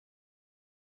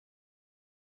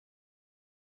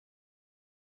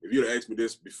if you'd asked me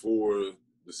this before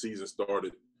the season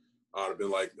started, I'd have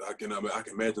been like, I can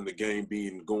imagine the game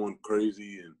going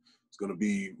crazy, and it's going to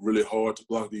be really hard to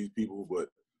block these people. But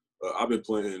I've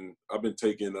been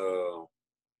taking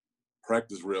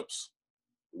practice reps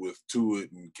with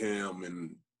Tuitt and Cam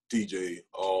and TJ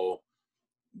all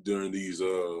during these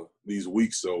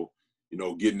weeks. So,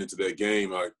 getting into that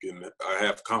game, I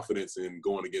have confidence in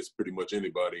going against pretty much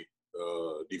anybody,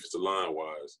 defensive line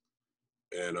wise.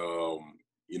 And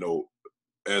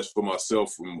as for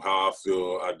myself, from how I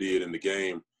feel I did in the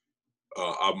game,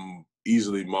 I'm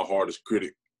easily my hardest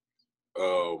critic.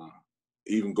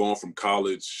 Even going from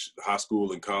college, high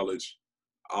school and college,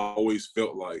 I always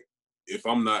felt like if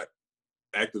I'm not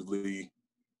actively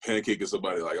pancaking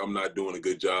somebody, like I'm not doing a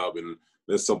good job. And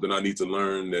that's something I need to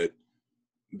learn,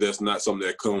 that's not something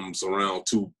that comes around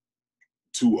too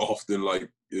often like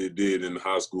it did in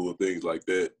high school, things like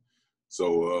that.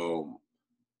 So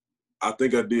I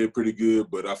think I did pretty good,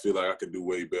 but I feel like I could do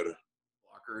way better.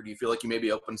 Blocker, do you feel like you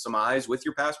maybe opened some eyes with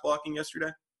your pass blocking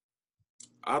yesterday?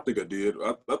 I think I did.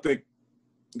 I think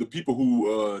the people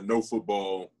who know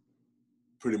football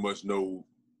pretty much know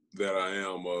that I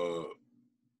am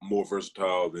more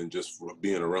versatile than just for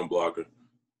being a run blocker.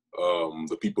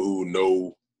 The people who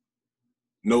know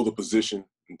the position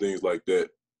and things like that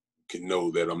can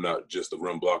know that I'm not just a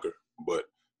run blocker, but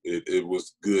it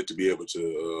was good to be able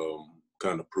to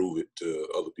kind of prove it to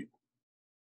other people.